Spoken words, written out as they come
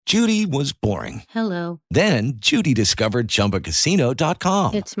Judy was boring. Hello. Then Judy discovered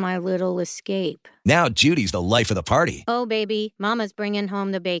ChumbaCasino.com. It's my little escape. Now Judy's the life of the party. Oh, baby, mama's bringing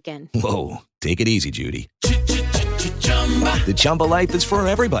home the bacon. Whoa, take it easy, Judy. The Chumba life is for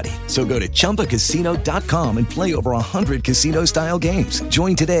everybody. So go to ChumbaCasino.com and play over 100 casino-style games.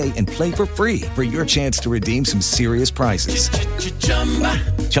 Join today and play for free for your chance to redeem some serious prizes.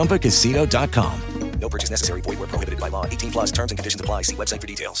 ChumbaCasino.com. No purchase necessary. Void where prohibited by law. 18 plus terms and conditions apply. See website for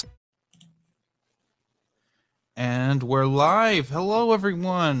details. And we're live. Hello,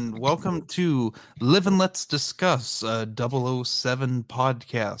 everyone. Welcome to Live and Let's Discuss, a 007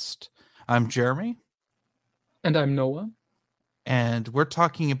 podcast. I'm Jeremy. And I'm Noah. And we're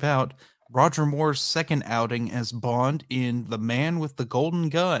talking about Roger Moore's second outing as Bond in The Man with the Golden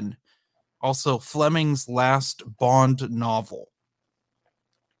Gun. Also, Fleming's last Bond novel.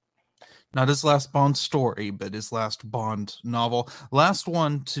 Not his last Bond story, but his last Bond novel. Last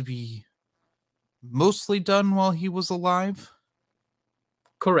one to be mostly done while he was alive?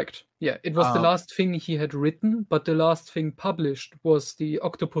 Correct. Yeah, it was the last thing he had written, but the last thing published was the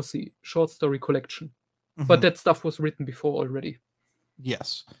Octopussy short story collection. Mm-hmm. But that stuff was written before already.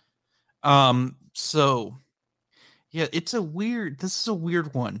 Yes. So, yeah, this is a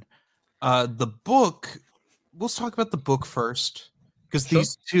weird one. The book, let's talk about the book first. Because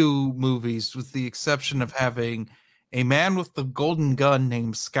these two movies, with the exception of having a man with the golden gun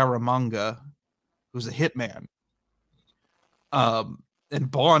named Scaramanga, who's a hitman,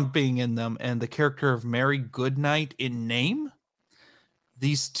 and Bond being in them, and the character of Mary Goodnight in name,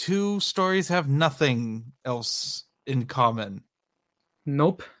 these two stories have nothing else in common.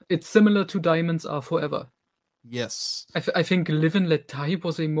 Nope. It's similar to Diamonds Are Forever. Yes. I think Live and Let Die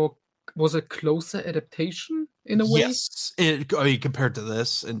was a closer adaptation in a way. Yes, compared to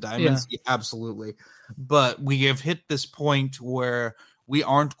this and Diamonds, yeah, absolutely. But we have hit this point where we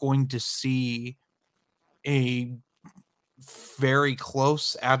aren't going to see a very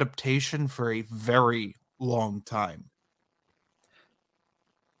close adaptation for a very long time.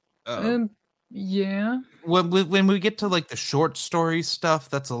 Yeah. When we get to like the short story stuff,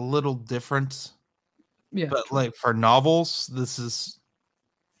 that's a little different. Yeah. But like for novels,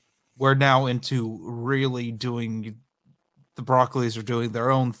 we're now into really doing, the Broccoli's are doing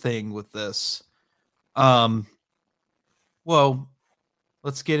their own thing with this. Well,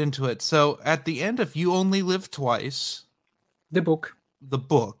 let's get into it. So at the end of You Only Live Twice, the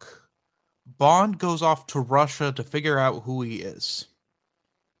book, Bond goes off to Russia to figure out who he is.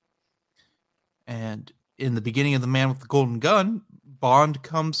 And in the beginning of The Man with the Golden Gun, Bond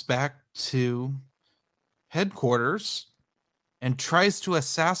comes back to headquarters and tries to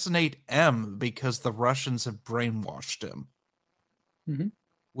assassinate M because the Russians have brainwashed him. Mm-hmm.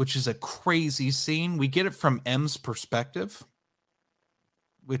 Which is a crazy scene. We get it from M's perspective,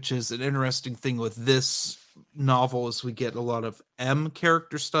 which is an interesting thing with this novel, is we get a lot of M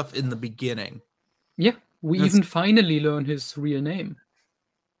character stuff in the beginning. Yeah, we even finally learn his real name.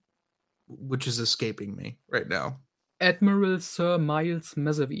 Which is escaping me right now. Admiral Sir Miles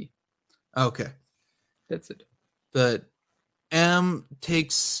Mesavie. Okay. That's it. But M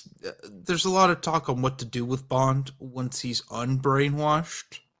takes... there's a lot of talk on what to do with Bond once he's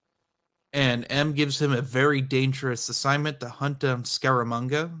unbrainwashed. And M gives him a very dangerous assignment to hunt down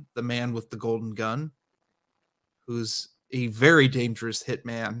Scaramanga, the man with the golden gun, who's a very dangerous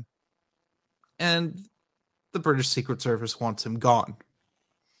hitman. And the British Secret Service wants him gone.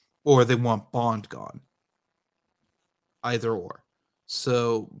 Or they want Bond gone. Either or.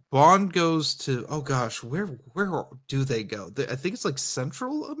 So Bond goes to, oh gosh, where do they go? I think it's like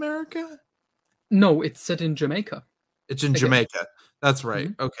Central America? No, it's set in Jamaica. It's in Jamaica. That's right.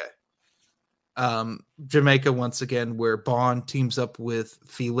 Mm-hmm. Okay. Jamaica once again, where Bond teams up with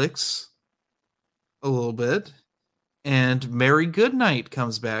Felix a little bit. And Mary Goodnight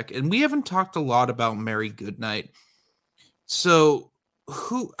comes back. And we haven't talked a lot about Mary Goodnight. So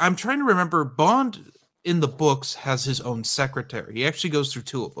I'm trying to remember. Bond in the books has his own secretary. He actually goes through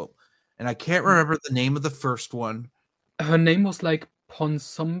two of them. And I can't remember the name of the first one. Her name was like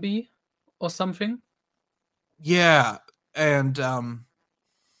Ponsonby or something. Yeah. And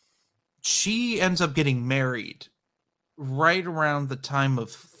she ends up getting married right around the time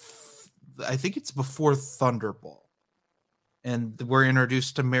of, I think it's before Thunderball. And we're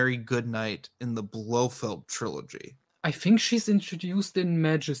introduced to Mary Goodnight in the Blofeld trilogy. I think she's introduced in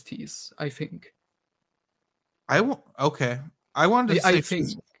Majesties, I think. Okay. I wanted to say... I think.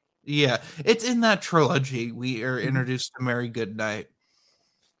 Yeah, it's in that trilogy. We are introduced to Mary Goodnight.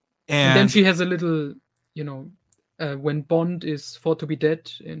 And then she has a little, when Bond is thought to be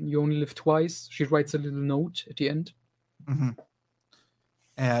dead and You Only Live Twice, she writes a little note at the end. Mm-hmm.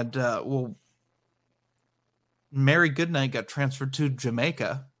 And, Mary Goodnight got transferred to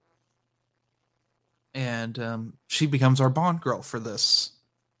Jamaica. And she becomes our Bond girl for this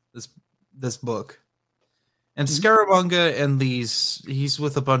book. And Scaramanga and he's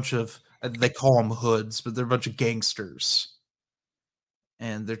with a bunch of, they call them hoods, but they're a bunch of gangsters.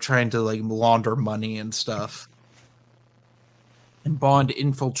 And they're trying to like launder money and stuff. And Bond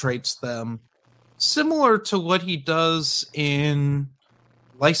infiltrates them, similar to what he does in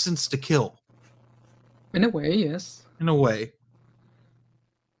License to Kill. In a way, yes. In a way.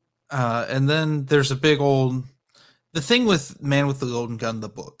 And then there's a big old... The thing with Man with the Golden Gun, the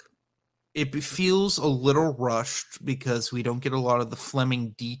book, it feels a little rushed because we don't get a lot of the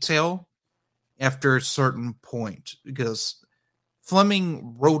Fleming detail after a certain point. Because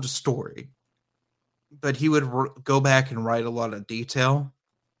Fleming wrote a story, but he would go back and write a lot of detail.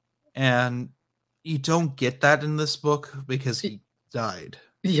 And you don't get that in this book because he died.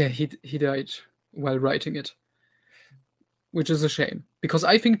 Yeah, he died while writing it, which is a shame, because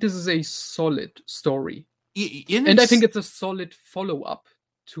I think this is a solid story. And I think it's a solid follow-up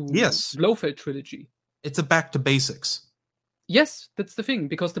to Blofeld trilogy. It's a back to basics. Yes, that's the thing,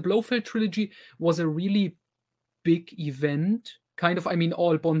 because the Blofeld trilogy was a really big event, kind of. I mean,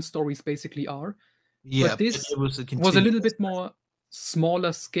 all Bond stories basically are. Yeah, but this was a little bit more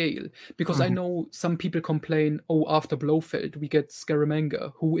smaller scale, because I know some people complain, after Blofeld we get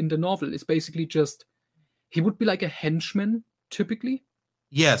Scaramanga, who in the novel is basically just, he would be like a henchman typically.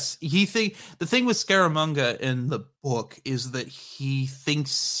 Yes, the thing with Scaramanga in the book is that he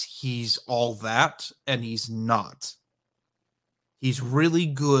thinks he's all that, and he's not. He's really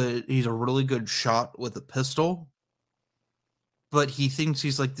good. He's a really good shot with a pistol, but he thinks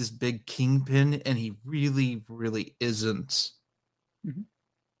he's like this big kingpin, and he really, really isn't. Mm-hmm.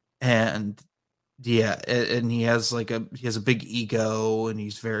 And yeah, and he has a big ego, and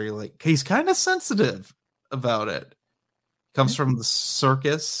he's he's kind of sensitive about it. Comes from the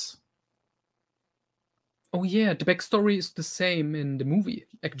circus. Oh yeah, the backstory is the same in the movie,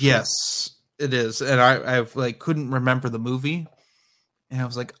 actually. Yes, it is. And I couldn't remember the movie, and I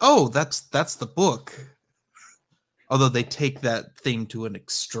was like, oh, that's the book. Although they take that theme to an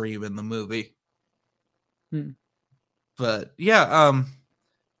extreme in the movie. But yeah,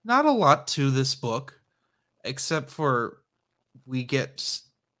 not a lot to this book, except for we get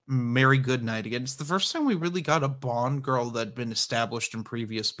Mary Goodnight again. It's the first time we really got a Bond girl that had been established in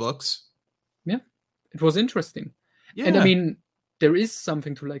previous books. Yeah, it was interesting. Yeah. And I mean, there is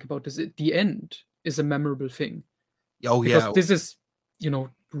something to like about this. The end is a memorable thing. Oh, because yeah. This is,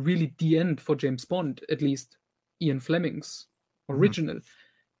 really the end for James Bond, at least Ian Fleming's original.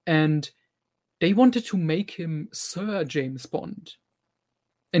 And they wanted to make him Sir James Bond.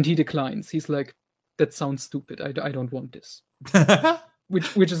 And he declines. He's like, that sounds stupid. I don't want this.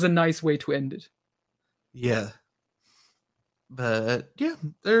 Which is a nice way to end it. Yeah. But yeah,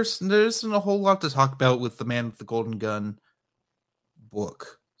 there isn't a whole lot to talk about with the Man with the Golden Gun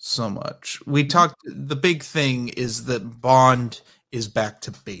book so much. The big thing is that Bond is back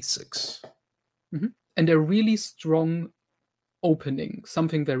to basics. Mm-hmm. And a really strong opening,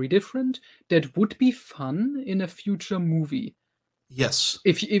 something very different that would be fun in a future movie. Yes.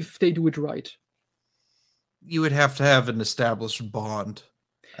 If they do it right. You would have to have an established Bond.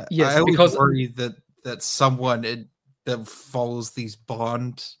 Yes, I always worry that someone that follows these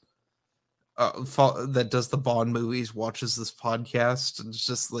Bond, that does the Bond movies, watches this podcast and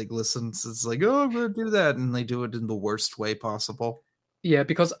just like listens. It's like, oh, I'm going to do that. And they do it in the worst way possible. Yeah,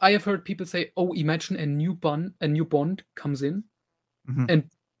 because I have heard people say, oh, imagine a new Bond comes in and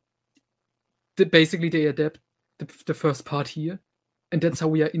basically they adapt the first part here. And that's how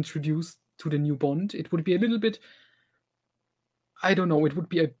we are introduced to the new Bond. It would be a little bit, I don't know, it would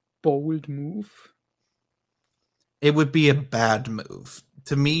be a bold move. It would be a bad move.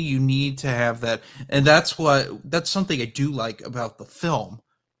 To me, you need to have that. And that's something I do like about the film,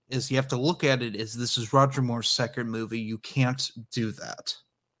 is you have to look at it as this is Roger Moore's second movie. You can't do that.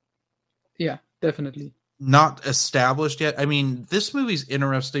 Yeah, definitely. Not established yet. I mean, this movie's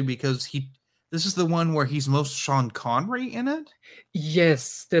interesting because this is the one where he's most Sean Connery in it.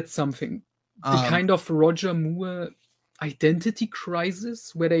 Yes, that's something. The kind of Roger Moore identity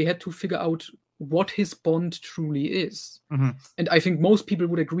crisis where they had to figure out what his Bond truly is. And I think most people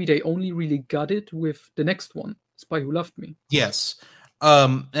would agree they only really got it with the next one, Spy Who Loved Me. Yes.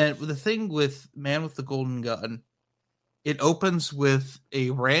 And the thing with Man with the Golden Gun, it opens with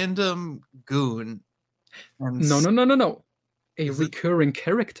a random goon. No. A recurring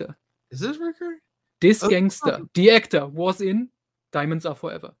character. Is this recurring? This gangster, the actor, was in Diamonds Are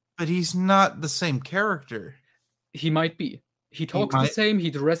Forever. But he's not the same character. He might be. He talks the same, he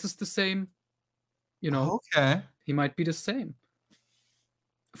dresses the same. You know, Okay. he might be the same.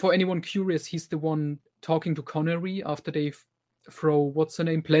 For anyone curious, he's the one talking to Connery after they throw, what's her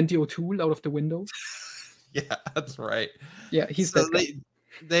name, Plenty O'Toole out of the window. Yeah, that's right. Yeah, he's So that guy.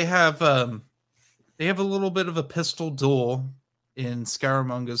 they have a little bit of a pistol duel in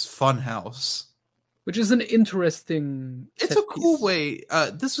Scaramanga's funhouse. Which is an interesting. It's a cool way.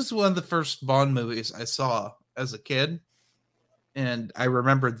 This was one of the first Bond movies I saw as a kid, and I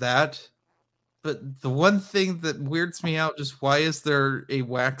remembered that. But the one thing that weirds me out is why is there a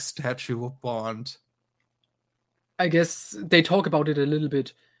wax statue of Bond? I guess they talk about it a little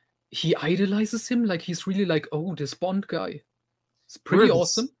bit. He idolizes him, like he's really like, oh, this Bond guy. It's pretty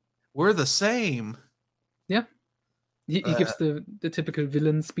awesome. We're the same. Yeah. He gives the typical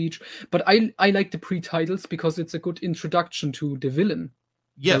villain speech. But I like the pre-titles because it's a good introduction to the villain.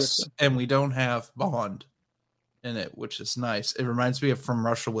 Yes, character. and we don't have Bond in it, which is nice. It reminds me of From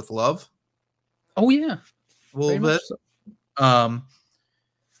Russia with Love. Oh, yeah. A little bit. So.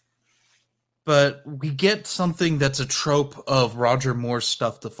 But we get something that's a trope of Roger Moore's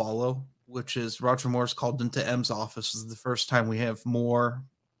stuff to follow, which is Roger Moore's called into M's office. This is the first time we have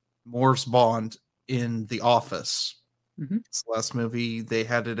Moore's Bond in the office. Mm-hmm. This last movie, they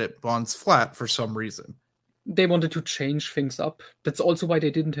had it at Bond's flat for some reason. They wanted to change things up. That's also why they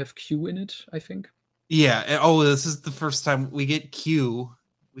didn't have Q in it, I think. Yeah. This is the first time we get Q.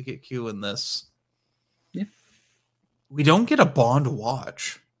 We get Q in this. Yeah. We don't get a Bond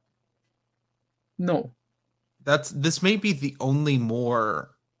watch. No. This may be the only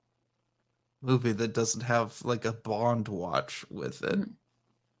Moore movie that doesn't have like a Bond watch with it. Mm.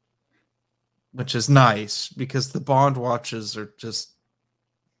 Which is nice because the Bond watches are just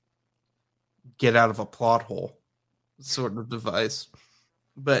get out of a plot hole sort of device.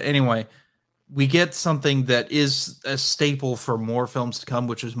 But anyway, we get something that is a staple for more films to come,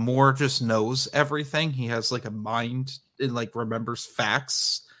 which is Moore just knows everything. He has like a mind and like remembers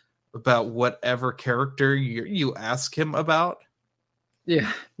facts about whatever character you ask him about.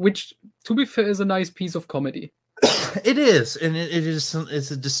 Yeah, which, to be fair, is a nice piece of comedy. It is, and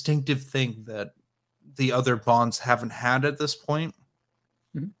it's a distinctive thing that the other Bonds haven't had at this point.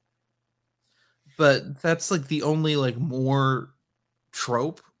 Mm-hmm. But that's like the only like Moore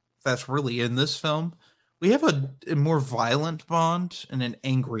trope that's really in this film. We have a more violent Bond and an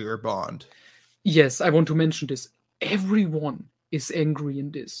angrier Bond. Yes, I want to mention this. Everyone is angry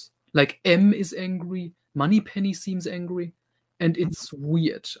in this. Like M is angry, Moneypenny seems angry, and it's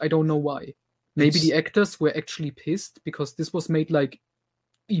weird. I don't know why. Maybe the actors were actually pissed because this was made like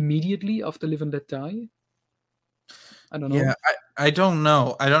immediately after Live and Let Die. I don't know. Yeah, I don't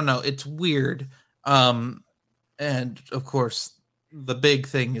know. It's weird. And of course, the big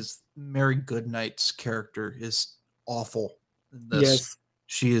thing is Mary Goodnight's character is awful in this. Yes.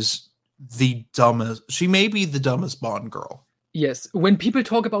 She is the dumbest. She may be the dumbest Bond girl. Yes. When people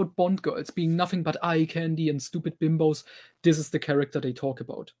talk about Bond girls being nothing but eye candy and stupid bimbos, this is the character they talk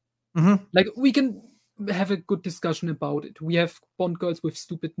about. Mm-hmm. Like, we can have a good discussion about it. We have Bond girls with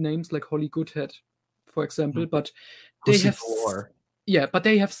stupid names like Holly Goodhead, for example, but they have but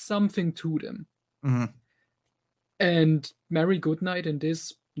they have something to them. Mm-hmm. And Mary Goodnight in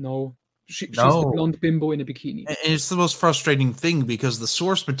this, no. She's the blonde bimbo in a bikini. And it's the most frustrating thing because the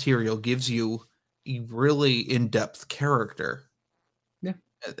source material gives you a really in-depth character. Yeah.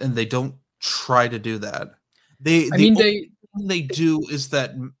 And they don't try to do that. They do is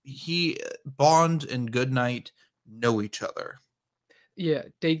that Bond and Goodnight know each other. Yeah,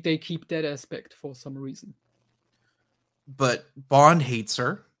 they keep that aspect for some reason. But Bond hates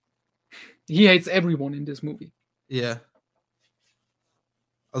her. He hates everyone in this movie. Yeah.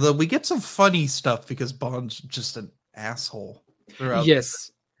 Although we get some funny stuff because Bond's just an asshole throughout.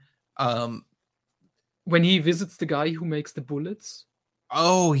 Yes. When he visits the guy who makes the bullets.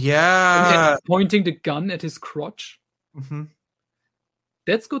 Oh, yeah. Pointing the gun at his crotch. Mm-hmm.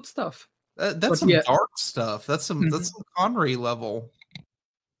 That's good stuff. That's some dark stuff. That's some Connery level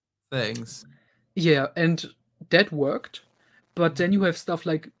things. Yeah, and that worked. But then you have stuff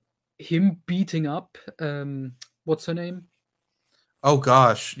like him beating up what's her name? Oh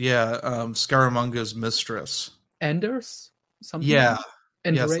gosh, yeah. Scaramanga's mistress. Anders? Something? Yeah.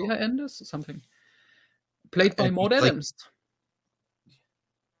 Andrea Anders? Something. Played by Maud Adams.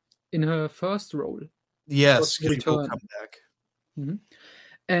 In her first role. Yes, she will come back. Mm-hmm.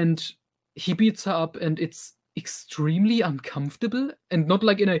 And he beats her up and it's extremely uncomfortable. And not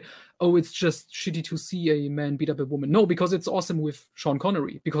like in it's just shitty to see a man beat up a woman. No, because it's awesome with Sean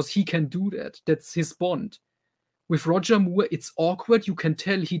Connery. Because he can do that. That's his Bond. With Roger Moore, it's awkward. You can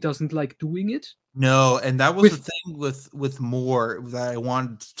tell he doesn't like doing it. No, and that was the thing with Moore that I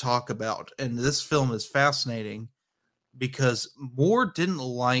wanted to talk about. And this film is fascinating because Moore didn't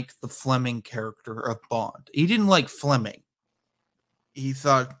like the Fleming character of Bond. He didn't like Fleming. He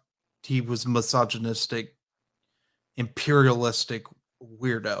thought he was misogynistic, imperialistic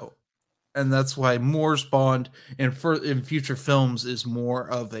weirdo. And that's why Moore's Bond in future films is more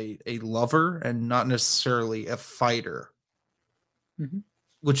of a lover and not necessarily a fighter. Mm-hmm.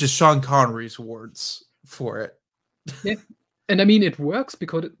 Which is Sean Connery's words for it. Yeah. And I mean, it works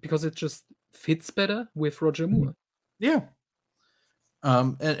because it just fits better with Roger Moore. Yeah.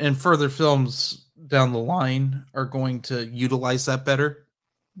 And further films down the line are going to utilize that better.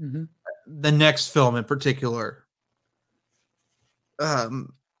 Mm-hmm. The next film in particular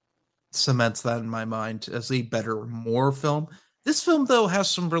cements that in my mind as a better Moore film. This film, though, has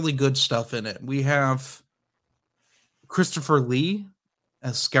some really good stuff in it. We have Christopher Lee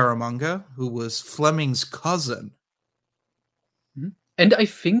as Scaramanga, who was Fleming's cousin. Mm-hmm. And I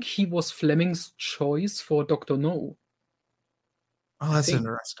think he was Fleming's choice for Dr. No. Oh, that's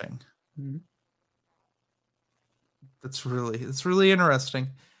interesting. Mm-hmm. That's really interesting.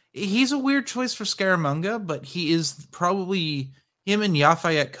 He's a weird choice for Scaramanga, but he is probably, him and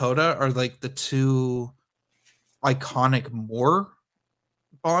Lafayette Coda are like the two iconic Moore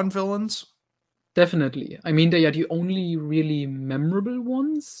Bond villains. Definitely. I mean, they are the only really memorable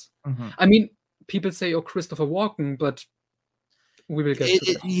ones. Mm-hmm. I mean, people say, oh, Christopher Walken, but we will get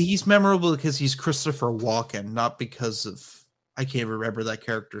to that. He's memorable because he's Christopher Walken, not because of, I can't remember that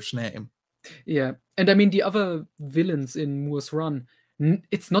character's name. Yeah. And I mean, the other villains in Moore's Run,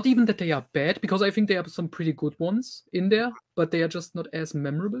 it's not even that they are bad, because I think there are some pretty good ones in there, but they are just not as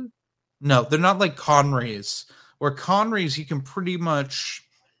memorable. No, they're not like Connery's, where Connery's, you can pretty much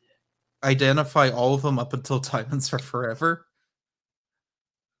identify all of them up until Diamonds Are Forever.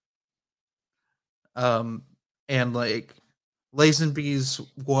 And like Lazenby's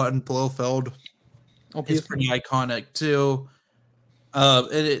one, Blofeld, is pretty iconic too.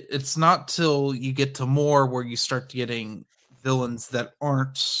 It's not till you get to Moore where you start getting villains that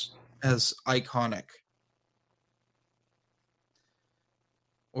aren't as iconic.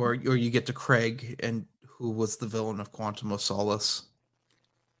 Or you get to Craig, and who was the villain of Quantum of Solace?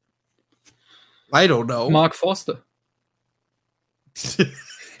 I don't know. Mark Forster.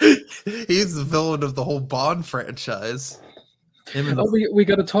 He's the villain of the whole Bond franchise. We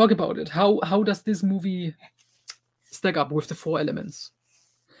got to talk about it. How does this movie stack up with the 4 elements?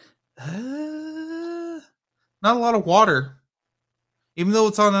 Not a lot of water. Even though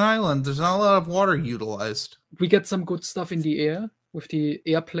it's on an island, there's not a lot of water utilized. We get some good stuff in the air with the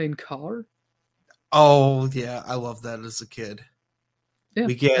airplane car. Oh, yeah. I love that as a kid. Yeah.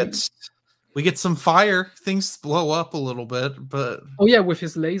 We get some fire. Things blow up a little bit, but... Oh, yeah, with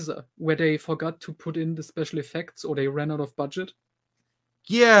his laser, where they forgot to put in the special effects or they ran out of budget.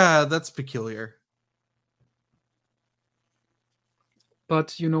 Yeah, that's peculiar.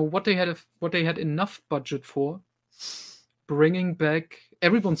 But, you know, what they had enough budget for, bringing back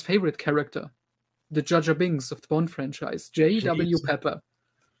everyone's favorite character, the Jar Jar Binks of the Bond franchise, J.W. Pepper.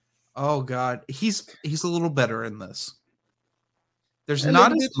 Oh, God. He's a little better in this. There's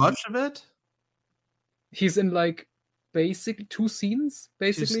not as much of it. He's in like basic 2 scenes,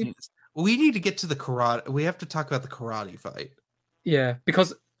 basically. 2 scenes. We need to get to the karate. We have to talk about the karate fight. Yeah,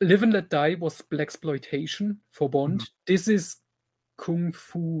 because Live and Let Die was blaxploitation for Bond. Mm-hmm. This is kung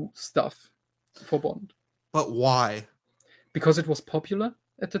fu stuff for Bond. But why? Because it was popular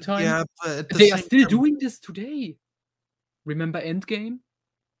at the time. Yeah, but they are still doing this today. Remember Endgame?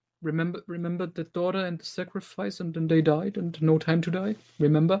 Remember the daughter and the sacrifice, and then they died, and No Time to Die?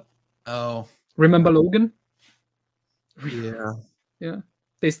 Remember? Oh. Remember Logan? Yeah. Yeah.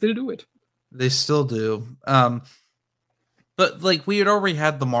 They still do it. They still do. But like we had already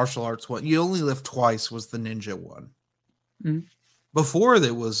had the martial arts one. You Only Live Twice was the ninja one. Mm-hmm. Before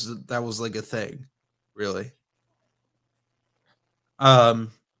that was like a thing, really. But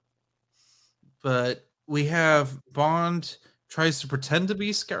we have Bond tries to pretend to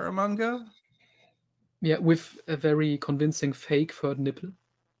be Scaramanga. Yeah, with a very convincing fake third nipple.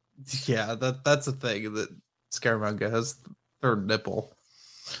 Yeah, that's a thing, that Scaramanga has third nipple.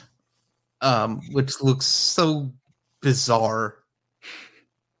 Which looks so bizarre.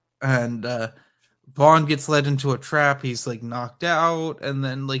 And Bond gets led into a trap. He's like knocked out, and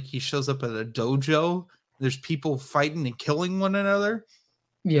then like he shows up at a dojo. There's people fighting and killing one another.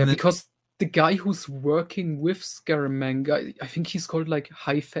 Yeah, because the guy who's working with Scaramanga, I think he's called like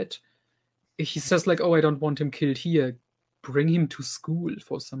High Fat. He says like, "Oh, I don't want him killed here. Bring him to school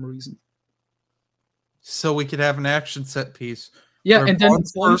for some reason." so we could have an action set piece. Yeah, where and then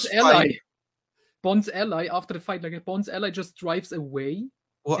Bond's Bond's first ally, fight- after the fight, like Bond's ally just drives away.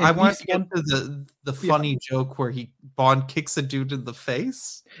 Well, and I want leaves to get Bond- to the funny joke where Bond kicks a dude in the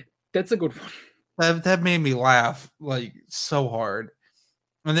face. That's a good one. That made me laugh like so hard.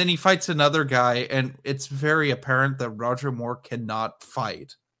 And then he fights another guy, and it's very apparent that Roger Moore cannot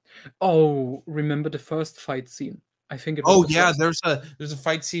fight. Oh, remember the first fight scene? I think it was Oh the yeah, first. there's a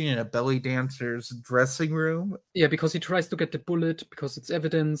fight scene in a belly dancer's dressing room. Yeah, because he tries to get the bullet because it's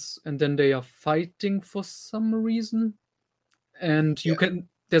evidence, and then they are fighting for some reason. And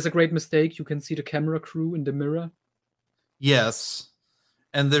there's a great mistake. You can see the camera crew in the mirror. Yes.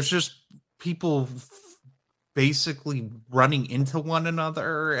 And there's just people basically running into one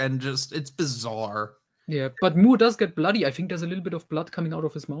another, and just it's bizarre. Yeah, but Moore does get bloody. I think there's a little bit of blood coming out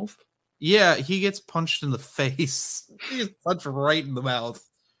of his mouth. Yeah, he gets punched in the face. He gets punched right in the mouth.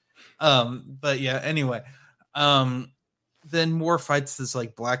 But yeah, anyway. Then Moore fights this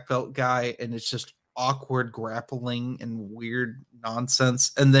like black belt guy, and it's just awkward grappling and weird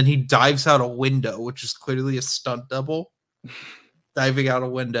nonsense. And then he dives out a window, which is clearly a stunt double. Diving out a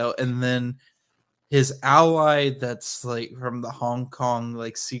window, and then his ally that's like from the Hong Kong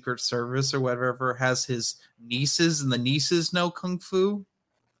like Secret Service or whatever has his nieces, and the nieces know kung fu,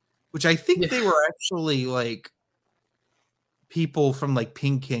 which I think they were actually like people from like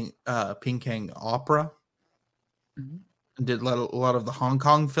Peking Opera, and did a lot of the Hong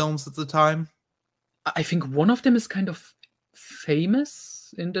Kong films at the time. I think one of them is kind of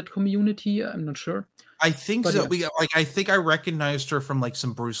famous in that community. I'm not sure. I think But so. yeah. I think I recognized her from like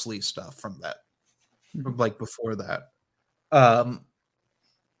some Bruce Lee stuff from that. From like before that.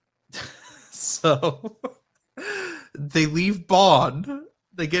 So they leave Bond,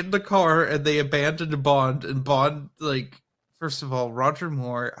 they get in the car, and they abandon Bond. And Bond, like, first of all, Roger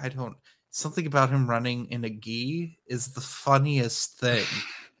Moore, something about him running in a gi is the funniest thing.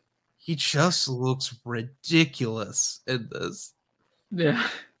 He just looks ridiculous in this. Yeah.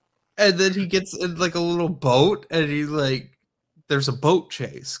 And then he gets in like a little boat, and he's like, there's a boat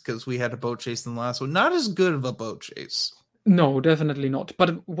chase, because we had a boat chase in the last one. Not as good of a boat chase. No, definitely not.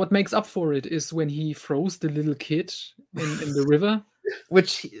 But what makes up for it is when he throws the little kid in the river.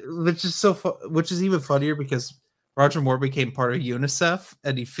 Which is even funnier because Roger Moore became part of UNICEF,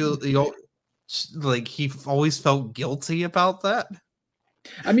 and he always felt guilty about that.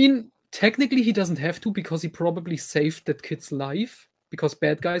 I mean, technically he doesn't have to because he probably saved that kid's life because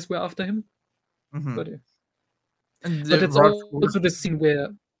bad guys were after him. Mhm. But And But that's Roger also Moore the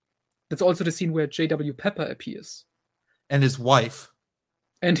scene where J.W. Pepper appears and his wife.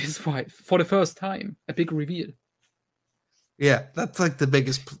 and his wife for the first time. A big reveal. Yeah, that's like the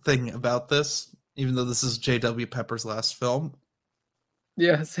biggest thing about this, even though this is J.W. Pepper's last film.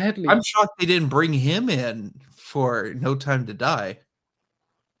 Yeah, sadly. I'm shocked they didn't bring him in for No Time to Die.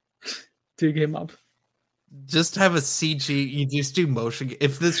 Dig him up. Just have a CG. You just do motion.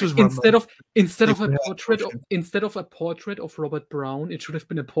 If this was Instead of would have a portrait of Robert Brown, it should have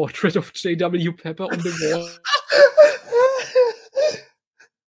been a portrait of J.W. Pepper on the wall.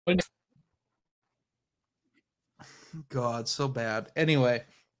 God, so bad. Anyway,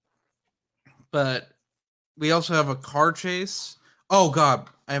 but we also have a car chase. Oh God,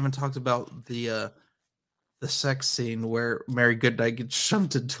 I haven't talked about the sex scene where Mary Goodnight gets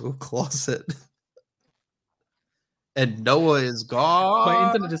shoved into a closet, and Noah is gone. My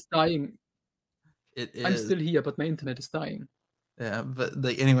internet is dying. It is. I'm still here, but my internet is dying. Yeah, but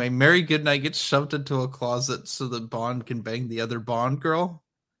anyway, Mary Goodnight gets shoved into a closet so that Bond can bang the other Bond girl,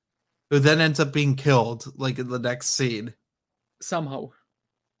 who then ends up being killed, like in the next scene. Somehow.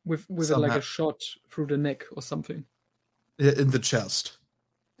 With like Somehow. a shot through the neck or something. In the chest.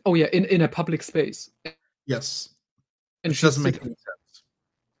 Oh yeah, in a public space. Yes. And Which she's doesn't make sick. any sense.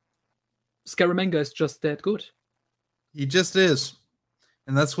 Scaramanga is just that good. He just is.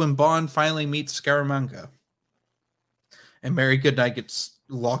 And that's when Bond finally meets Scaramanga. And Mary Goodnight gets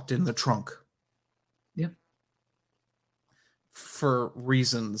locked in the trunk. Yeah. For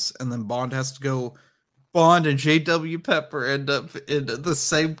reasons. And then Bond has to go. Bond and J.W. Pepper end up in the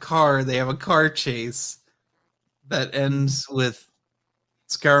same car. They have a car chase that ends with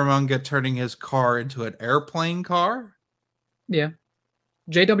Scaramanga turning his car into an airplane car. Yeah.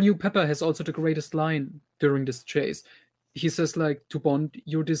 J.W. Pepper has also the greatest line during this chase. He says, like, to Bond,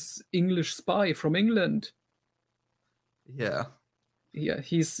 "You're this English spy from England." Yeah. Yeah,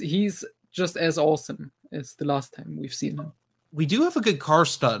 he's just as awesome as the last time we've seen him. We do have a good car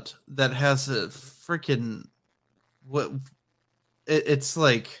stunt that has a freaking it's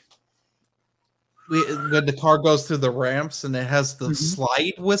like when the car goes through the ramps and it has the Mhm.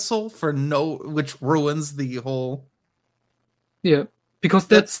 slide whistle which ruins the whole. Yeah, because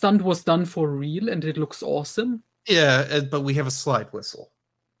that That's- stunt was done for real and it looks awesome. Yeah, but we have a slide whistle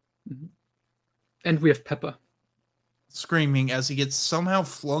And we have Pepper. screaming as he gets somehow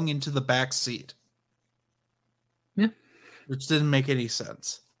flung into the back seat. Yeah. Which didn't make any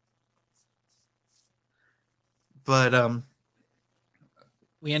sense. But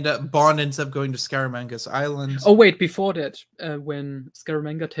Bond ends up going to Scaramanga's island. Oh wait, before that, when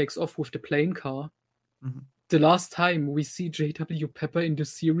Scaramanga takes off with the plane car, Mhm. the last time we see J.W. Pepper in the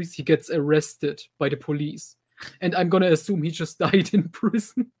series, he gets arrested by the police. And I'm gonna assume he just died in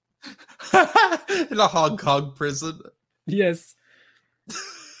prison. In a Hong Kong prison. Yes.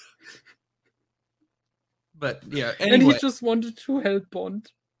 But yeah, And anyway. he just wanted to help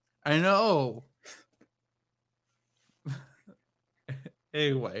Bond. I know.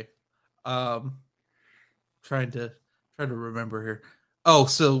 Anyway, trying to remember here. Oh,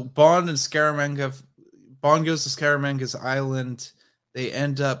 so Bond goes to Scaramanga's island. They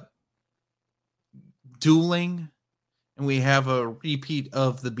end up dueling, and we have a repeat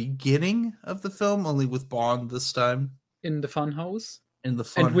of the beginning of the film, only with Bond this time In the funhouse. in the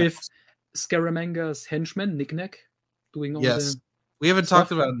fun. And with Scaramanga's henchman, Knick-Knack, doing all Yes, the... we haven't stuff.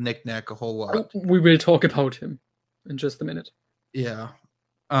 talked about Knick-Knack a whole lot. We will talk about him in just a minute. Yeah.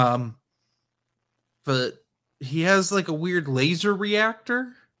 But he has like a weird laser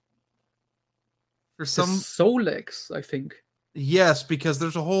reactor for The some. Solex, I think. Yes, because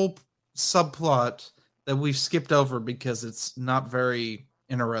there's a whole subplot that we've skipped over because it's not very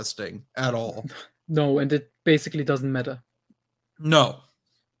interesting at all. No, and it basically doesn't matter. No.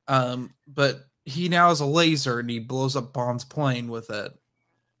 But he now has a laser and he blows up Bond's plane with it.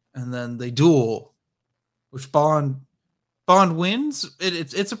 And then they duel, which Bond wins.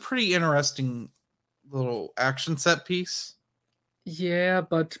 It's a pretty interesting little action set piece. Yeah,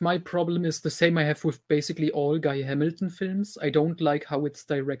 but my problem is the same I have with basically all Guy Hamilton films. I don't like how it's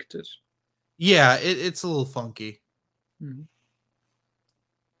directed. Yeah, it's a little funky. Mhm.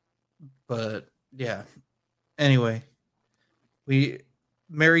 But yeah. Anyway,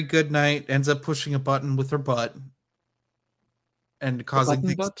 Mary Goodnight ends up pushing a button with her butt and causing Button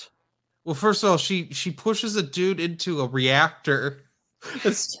things. butt? Well, first of all, she pushes a dude into a reactor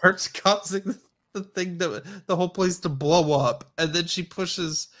and starts causing the whole place to blow up, and then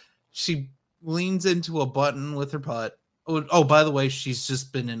she leans into a button with her butt. Oh, by the way, she's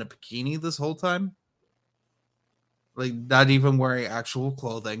just been in a bikini this whole time, like not even wearing actual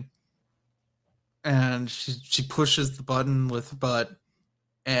clothing. And she pushes the button with her butt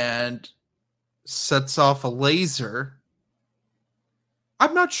and sets off a laser.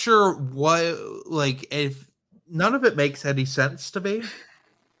 I'm not sure if none of it makes any sense to me.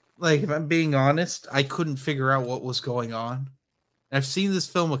 Like, if I'm being honest, I couldn't figure out what was going on. I've seen this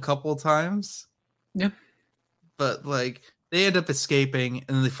film a couple of times. Yeah. But, like, they end up escaping,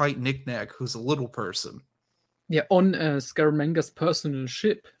 and they fight Knick-Knack, who's a little person. Yeah, on Scaramanga's personal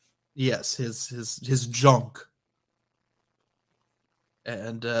ship. Yes, his junk.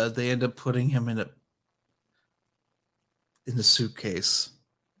 And they end up putting him in a suitcase,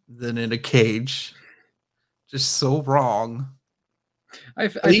 then in a cage. Just so wrong. I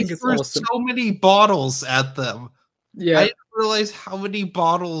think it's threw awesome. so many bottles at them. Yeah, I didn't realize how many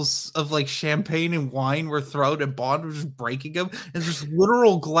bottles of like champagne and wine were thrown, and Bond was just breaking them. And there's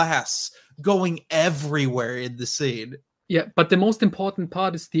literal glass going everywhere in the scene. yeah, but the most important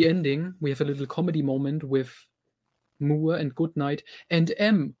part is the ending. We have a little comedy moment with Moore and Goodnight and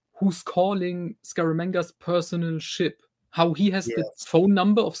M, who's calling Scaramanga's personal ship. How he has the Yes. phone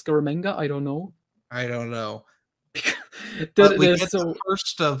number of Scaramanga, I don't know. I don't know. That But we is get so the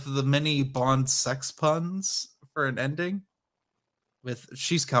first of the many Bond sex puns for an ending with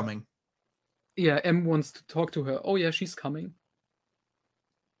 "She's coming." yeah, M wants to talk to her. Oh yeah, she's coming.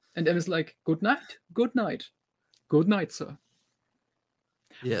 And M is like, good night, good night. Good night, sir.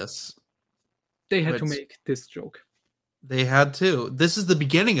 Yes, They had to Which- make this joke. they had to. This is the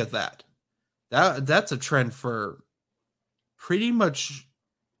beginning of that. That's a trend for pretty much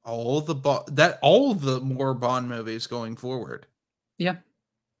all of the more Bond movies going forward. Yeah.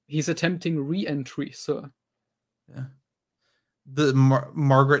 He's attempting re-entry, sir. Yeah. The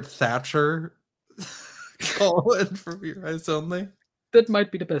Margaret Thatcher call in From Your Eyes Only. That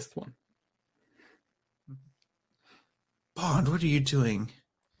might be the best one. Bond, what are you doing?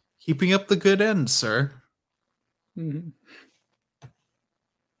 Keeping up the good end, sir. Mhm.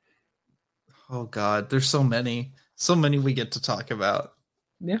 Oh God, there's so many we get to talk about.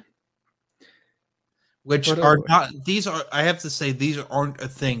 Yeah. which But, are not. These are. I have to say, these aren't a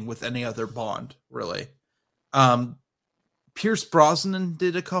thing with any other Bond, really. Pierce Brosnan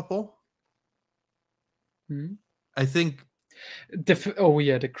did a couple. Hmm. I think.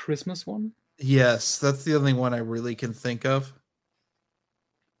 The Christmas one. Yes, that's the only one I really can think of.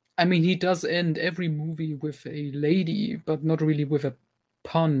 I mean, he does end every movie with a lady, but not really with a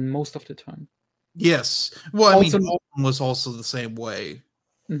pun most of the time. Yes. Well, Also- Dalton was also the same way.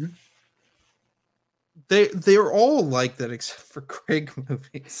 Mhm. They're all like that except for Craig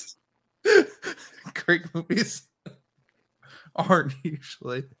movies. Craig movies aren't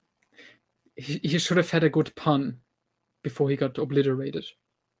usually. He should have had a good pun before he got obliterated.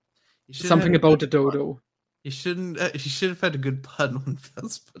 He should Something have about the had a good pun. dodo. He shouldn't. He should have had a good pun when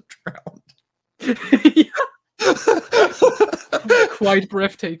Vespa drowned. Quite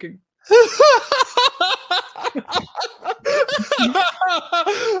breathtaking.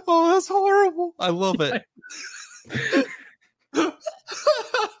 Oh, that's horrible. I love it.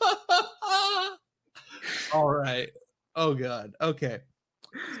 All right. Oh god. Okay.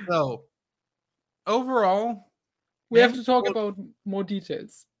 So overall, We have Man, to talk well- about more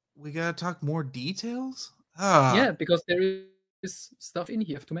details. we gotta talk more details. Yeah, because there is stuff in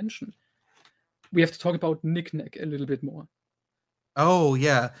here to mention. We have to talk about Nick Nack a little bit more. Oh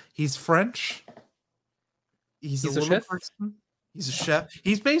yeah, he's French. He's He's a little chef? person. He's a chef.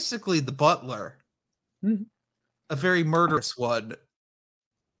 He's basically the butler, Mhm. a very murderous one,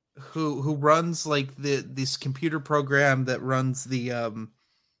 who runs like this computer program that runs the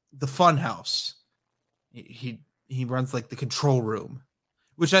fun house. He runs like the control room,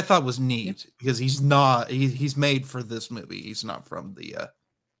 which I thought was neat because he's made for this movie. He's not from the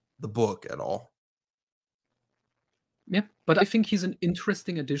book at all. Yeah, but I think he's an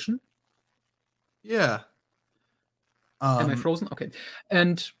interesting addition. Yeah. Am I frozen? Okay.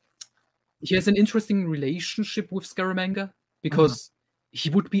 And he has an interesting relationship with Scaramanga because he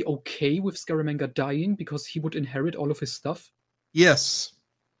would be okay with Scaramanga dying because he would inherit all of his stuff. Yes.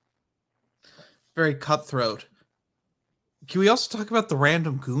 Very cutthroat. Can we also talk about the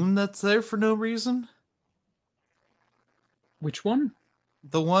random goon that's there for no reason? Which one?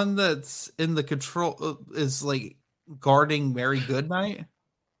 The one that's in the control is like guarding Mary Goodnight.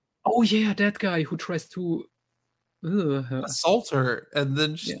 Oh yeah, that guy who tries to Assault her and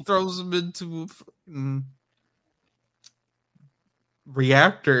then she Yeah. throws him into a fucking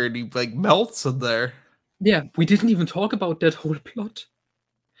reactor and he like melts in there. Yeah, we didn't even talk about that whole plot.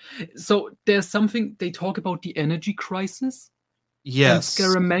 So there's something they talk about the energy crisis. Yes. And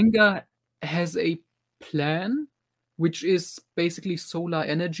Scaramanga has a plan, which is basically solar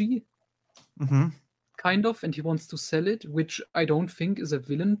energy, hmm kind of, and he wants to sell it, which I don't think is a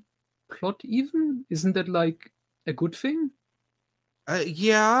villain plot even. Isn't that like a good thing?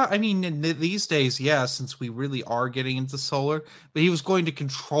 Yeah, I mean, these days, yeah, since we really are getting into solar, but he was going to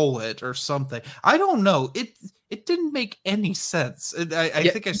control it or something. I don't know. It didn't make any sense. And I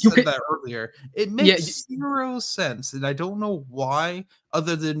Yeah, think I you said can- that earlier. It Yeah, makes zero sense, and I don't know why,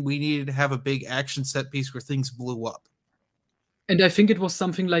 other than we needed to have a big action set piece where things blew up. And I think it was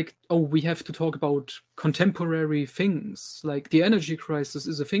something like, oh, we have to talk about contemporary things. Like the energy crisis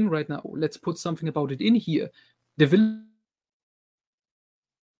is a thing right now. Let's put something about it in here. The villain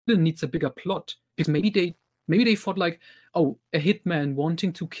needs a bigger plot. Because maybe they thought like, oh, a hitman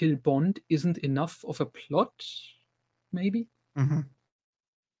wanting to kill Bond isn't enough of a plot. Maybe.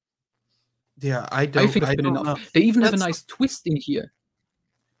 Yeah, I think it's been enough. know. They even have a That's- nice twist in here.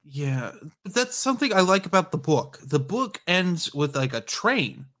 Yeah, but that's something I like about the book. The book ends with like a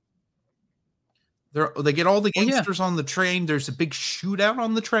train. They get all the Oh, yeah. gangsters on the train. There's a big shootout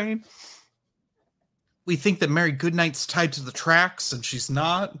on the train. We think that Mary Goodnight's tied to the tracks, and she's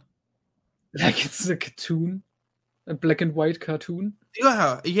not. Like it's a cartoon. A black and white cartoon.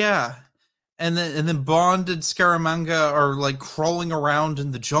 Yeah. And then Bond and Scaramanga are like crawling around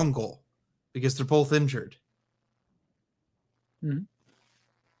in the jungle because they're both injured. Mhm.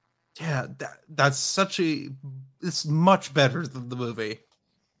 Yeah, it's much better than the movie.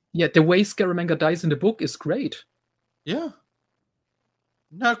 Yeah, the way Scaramanga dies in the book is great. Yeah.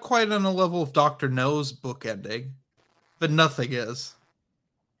 Not quite on the level of Dr. No's book ending, but nothing is.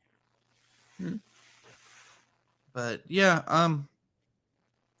 Hmm. But yeah, I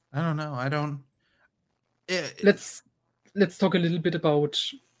don't know. Let's talk a little bit about,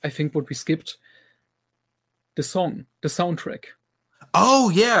 I think, what we skipped. The song, the soundtrack. Oh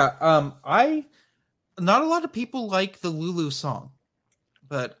yeah, not a lot of people like the Lulu song,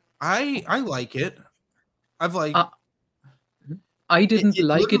 but I like it. I've like I didn't it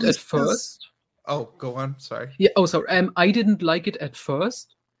like it literally at says- first. Oh, go on. Sorry. Yeah. Oh, sorry. I didn't like it at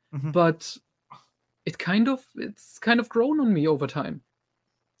first, Mhm. but it's kind of grown on me over time.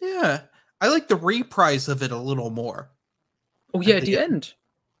 Yeah, I like the reprise of it a little more. Oh yeah, at the end,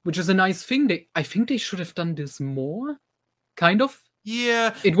 which is a nice thing. I think they should have done this more. Kind of.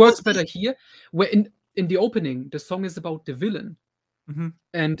 Yeah, it works better here. Where in the opening, the song is about the villain,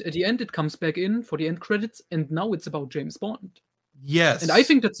 and at the end, it comes back in for the end credits, and now it's about James Bond. Yes, and I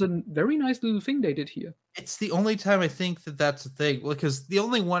think that's a very nice little thing they did here. It's the only time I think that that's a thing, because the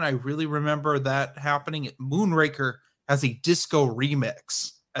only one I really remember that happening, Moonraker has a disco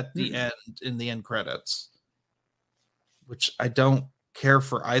remix at the end, in the end credits, which I don't care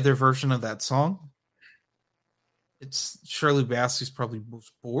for either version of that song. It's Shirley Bassey's probably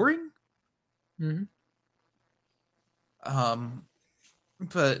most boring.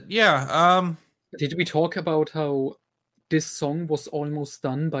 But yeah. Did we talk about how this song was almost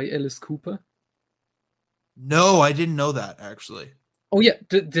done by Alice Cooper? No, I didn't know that, actually. Oh yeah,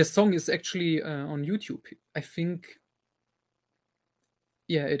 the song is actually on YouTube. I think.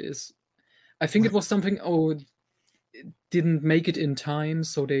 Yeah, it is. I think it was something. It didn't make it in time,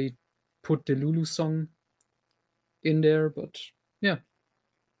 so they put the Lulu song in there. But yeah.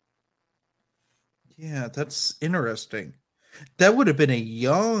 Yeah, that's interesting. That would have been a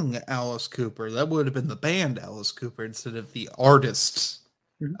young Alice Cooper. That would have been the band Alice Cooper instead of the artist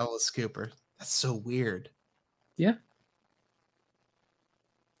Alice Cooper. That's so weird. Yeah.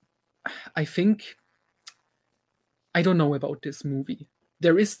 I think, I don't know about this movie.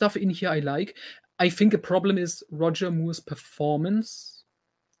 There is stuff in here I like. I think a problem is Roger Moore's performance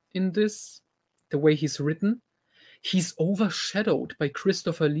in this, the way he's written. He's overshadowed by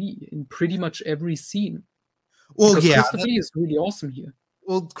Christopher Lee in pretty much every scene. Well, because yeah, Christopher Lee is really awesome here.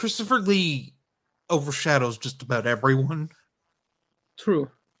 Well, Christopher Lee overshadows just about everyone.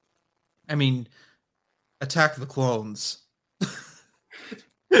 True. I mean, Attack of the Clones.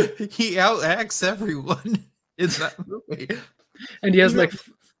 He outacts everyone in that movie. And he has like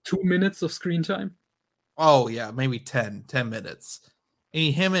 2 minutes of screen time. Oh, yeah, maybe 10 minutes.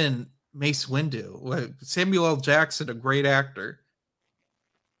 And him and Mace Windu. Samuel L. Jackson, a great actor.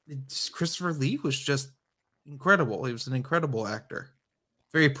 Christopher Lee was just incredible. He was an incredible actor.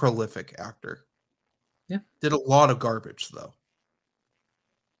 Very prolific actor. Yeah. Did a lot of garbage, though.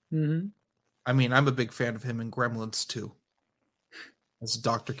 Mm-hmm. I mean, I'm a big fan of him in Gremlins 2. As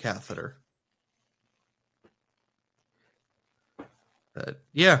Dr. Catheter. But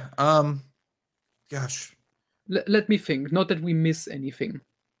yeah, gosh. Let me think. Not that we miss anything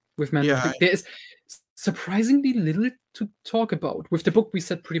with Man of Steel. There's surprisingly little to talk about. With the book, we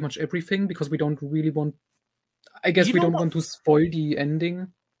said pretty much everything because we don't really want. I guess we don't want to spoil the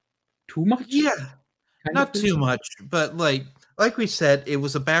ending too much. Yeah, not too much, but like we said, it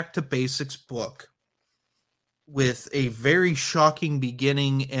was a back to basics book with a very shocking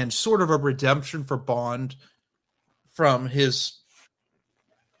beginning and sort of a redemption for Bond from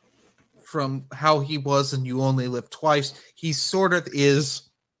how he was in You Only Live Twice. He sort of is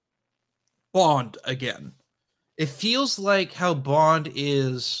Bond again. It feels like how Bond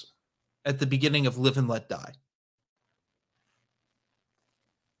is at the beginning of Live and Let Die.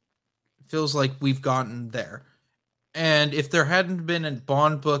 It feels like we've gotten there. And if there hadn't been a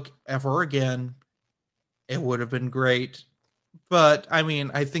Bond book ever again, it would have been great. But, I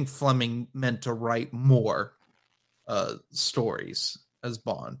mean, I think Fleming meant to write more stories as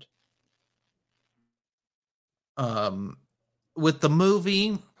Bond. With the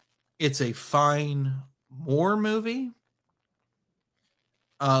movie, it's a fine Moore movie.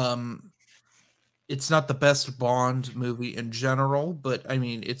 It's not the best Bond movie in general, but, I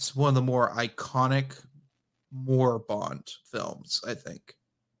mean, it's one of the more iconic Moore Bond films, I think.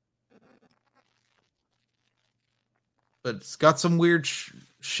 But it's got some weird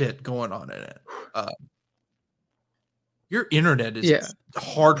shit going on in it. Your internet is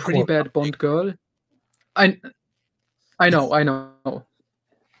hardcore. Pretty bad Bond girl. I know.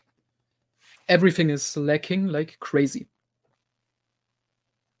 Everything is lacking like crazy.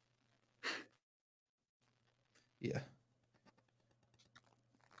 Yeah.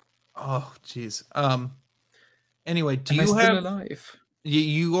 Oh, jeez. Anyway, do you have? Still alive?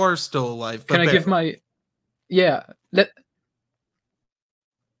 You are still alive. Can I give my? Yeah. Let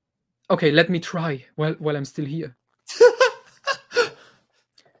me try while I'm still here.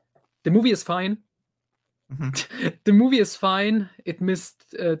 The movie is fine. Mm-hmm. The movie is fine. It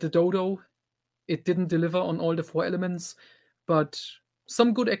missed the dodo. It didn't deliver on all the 4 elements, but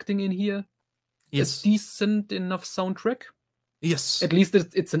some good acting in here. Yes. A decent enough soundtrack. Yes. At least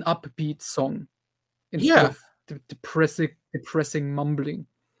it's an upbeat song instead of depressing mumbling.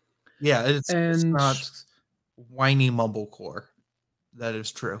 Yeah, it's not whiny mumblecore. That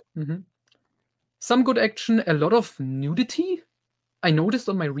is true. Mm-hmm. Some good action, a lot of nudity. I noticed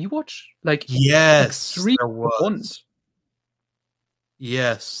on my rewatch, like Yes, extreme there Bond. was.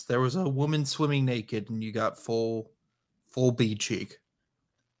 Yes, there was a woman swimming naked, and you got full B cheek.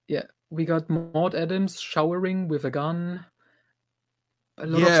 Yeah, we got Maud Adams showering with a gun. A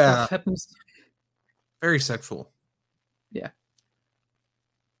lot of Yeah. stuff happens. Very sexual. Yeah.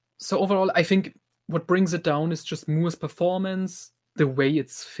 So overall, I think what brings it down is just Moore's performance, the way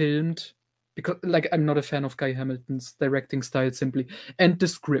it's filmed, because like I'm not a fan of Guy Hamilton's directing style simply, and the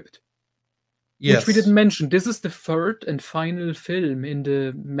script. Yes. Which we didn't mention. This is the third and final film in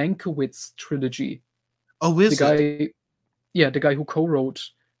the Mankiewicz trilogy. Oh, is it? Yeah, the guy who co-wrote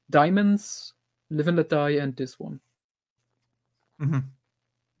Diamonds, Live and Let Die, and this one. Mm-hmm.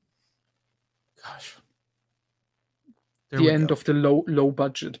 Gosh. The end of the low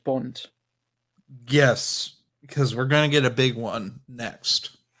budget Bond. Yes, because we're gonna get a big one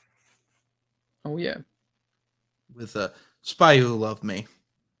next. Oh yeah. With a Spy Who Loved Me.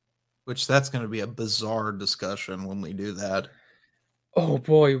 Which that's gonna be a bizarre discussion when we do that. Oh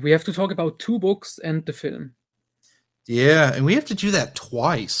boy, we have to talk about 2 books and the film. Yeah, and we have to do that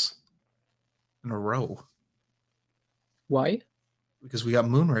twice in a row. Why? Because we got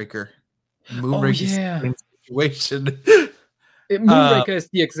Moonraker. Moonraker's yeah. the same situation. Moonraker is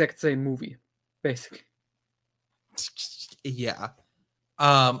the exact same movie, basically. Yeah.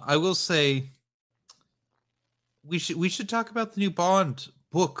 I will say we should talk about the new Bond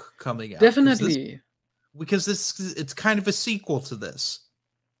book coming out. Definitely. Because it's kind of a sequel to this.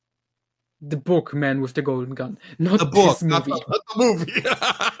 The book, Man with the Golden Gun. Not the book, this movie. not the movie.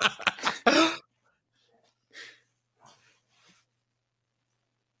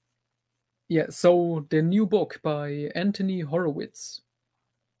 Yeah, so the new book by Anthony Horowitz.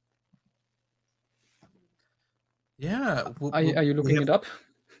 Yeah. Are you looking it up?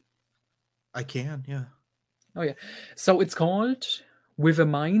 I can, yeah. Oh, yeah. So it's called With a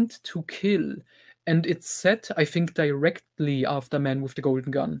Mind to Kill. And it's set, I think, directly after Man with the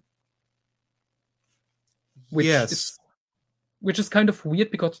Golden Gun. Which is kind of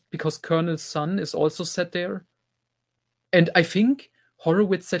weird because Colonel's son is also set there. And I think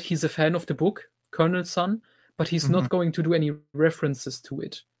Horowitz said he's a fan of the book, Colonel's son, but he's not going to do any references to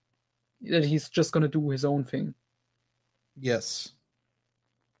it. That he's just going to do his own thing. Yes.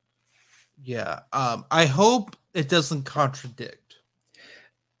 Yeah. I hope it doesn't contradict.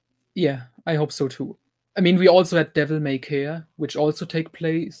 Yeah, I hope so too. I mean, we also had Devil May Care, which also take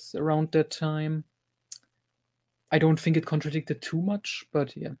place around that time. I don't think it contradicted too much,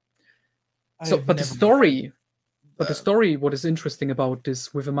 but yeah. The story, what is interesting about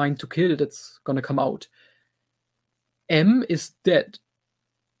this With a Mind to Kill that's gonna come out, M is dead.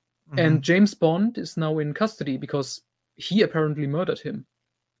 And James Bond is now in custody because he apparently murdered him.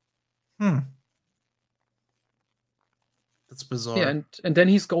 That's bizarre. Yeah, and then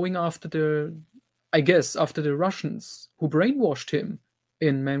he's going after the Russians who brainwashed him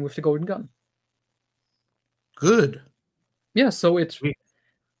in Man with the Golden Gun. Good. Yeah, so it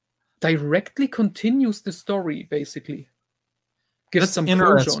directly continues the story, basically. Gives some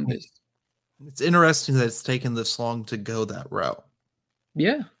closure on this. It's interesting that it's taken this long to go that route.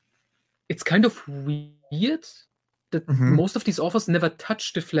 Yeah. It's kind of weird that most of these authors never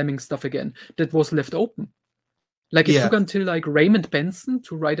touched the Fleming stuff again. That was left open. Like, it took until, like, Raymond Benson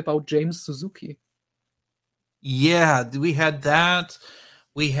to write about James Suzuki. Yeah, we had that.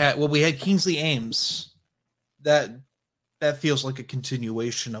 We had Kingsley Ames. That feels like a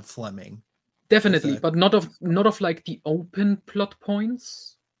continuation of Fleming. Definitely, but not of like the open plot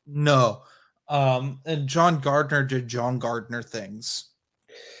points. No. And John Gardner did John Gardner things.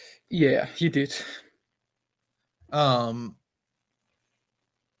 Yeah, he did. And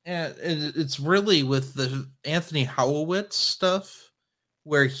it's really with the Anthony Horowitz stuff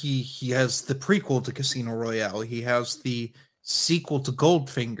where he has the prequel to Casino Royale. He has the sequel to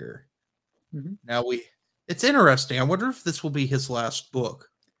Goldfinger. Now it's interesting. I wonder if this will be his last book.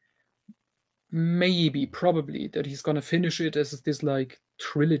 Maybe, probably, that he's gonna finish it as this like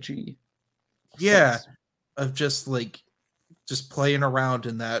trilogy. Yeah, of just playing around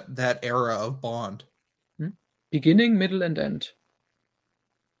in that era of Bond. Beginning, middle, and end.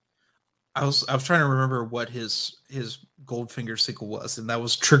 I was trying to remember what his Goldfinger sequel was, and that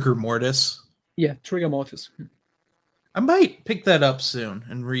was Trigger Mortis. Yeah, Trigger Mortis. I might pick that up soon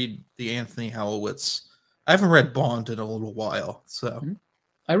and read the Anthony Horowitz. I haven't read Bond in a little while, so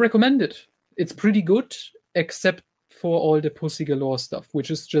I recommend it. It's pretty good, except for all the Pussy Galore stuff, which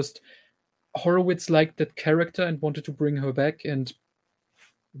is just Horowitz liked that character and wanted to bring her back, and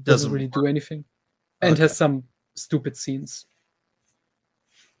doesn't really do anything, and has some stupid scenes.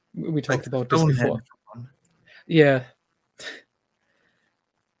 We talked about this Stonehenge before. one. Yeah.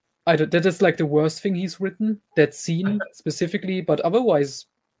 That is like the worst thing he's written, that scene specifically, but otherwise,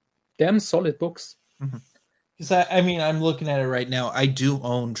 damn solid books. Because I mean, I'm looking at it right now. I do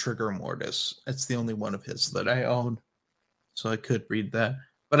own Trigger Mortis. It's the only one of his that I own. So I could read that.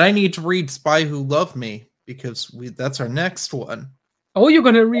 But I need to read Spy Who Loved Me because that's our next one. Oh, you're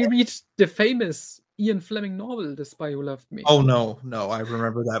going to reread the famous Ian Fleming novel, The Spy Who Loved Me. Oh, no. I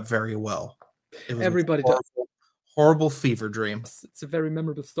remember that very well. It was Everybody does. Horrible fever dream. It's a very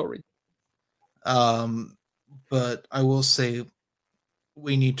memorable story. But I will say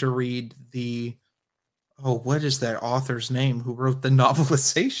we need to read what is that author's name who wrote the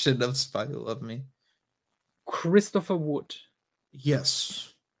novelization of Spy Who Loved Me? Christopher Wood.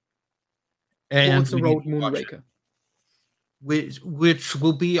 Yes. And also wrote Moonraker. Which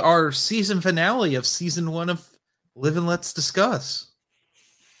will be our season finale of season 1 of Live and Let's Discuss.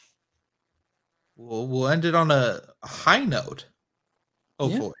 We'll end it on a high note.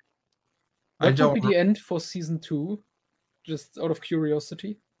 Hopefully. What would be the end for season 2? Just out of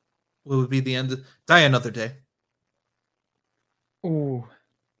curiosity. What would be the end? Die Another Day. Ooh.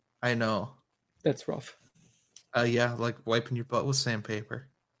 I know. That's rough. Yeah, like wiping your butt with sandpaper.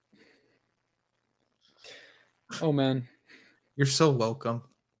 Oh, man. You're so welcome.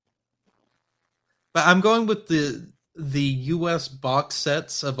 But I'm going with the US box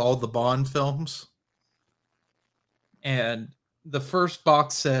sets of all the Bond films. And the first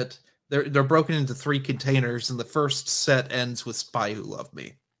box set, they're broken into 3 containers, and the first set ends with Spy Who Loved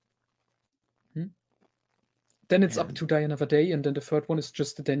Me. Then it's up to Die Another Day, and then the third one is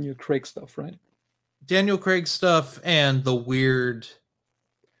just the Daniel Craig stuff, right? Daniel Craig stuff and the weird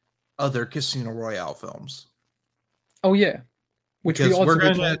other Casino Royale films. Oh, yeah. Which Because we also we're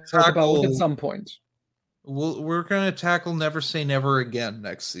will gonna talk about at some point. We're going to tackle Never Say Never Again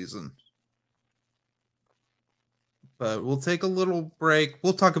next season. But we'll take a little break.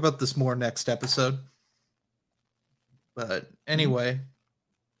 We'll talk about this more next episode. But anyway,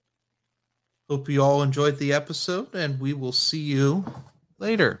 hope you all enjoyed the episode, and we will see you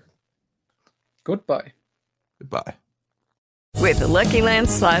later. Goodbye. Goodbye. With the Lucky Land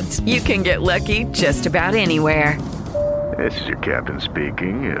Slots, you can get lucky just about anywhere. This is your captain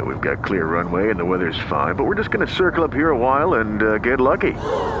speaking. We've got clear runway and the weather's fine, but we're just going to circle up here a while and get lucky.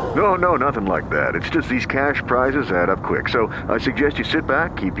 No, nothing like that. It's just these cash prizes add up quick. So I suggest you sit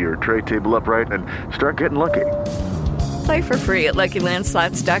back, keep your tray table upright, and start getting lucky. Play for free at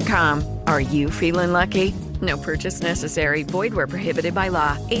LuckyLandSlots.com. Are you feeling lucky? No purchase necessary. Void where prohibited by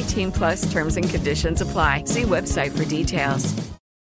law. 18+ terms and conditions apply. See website for details.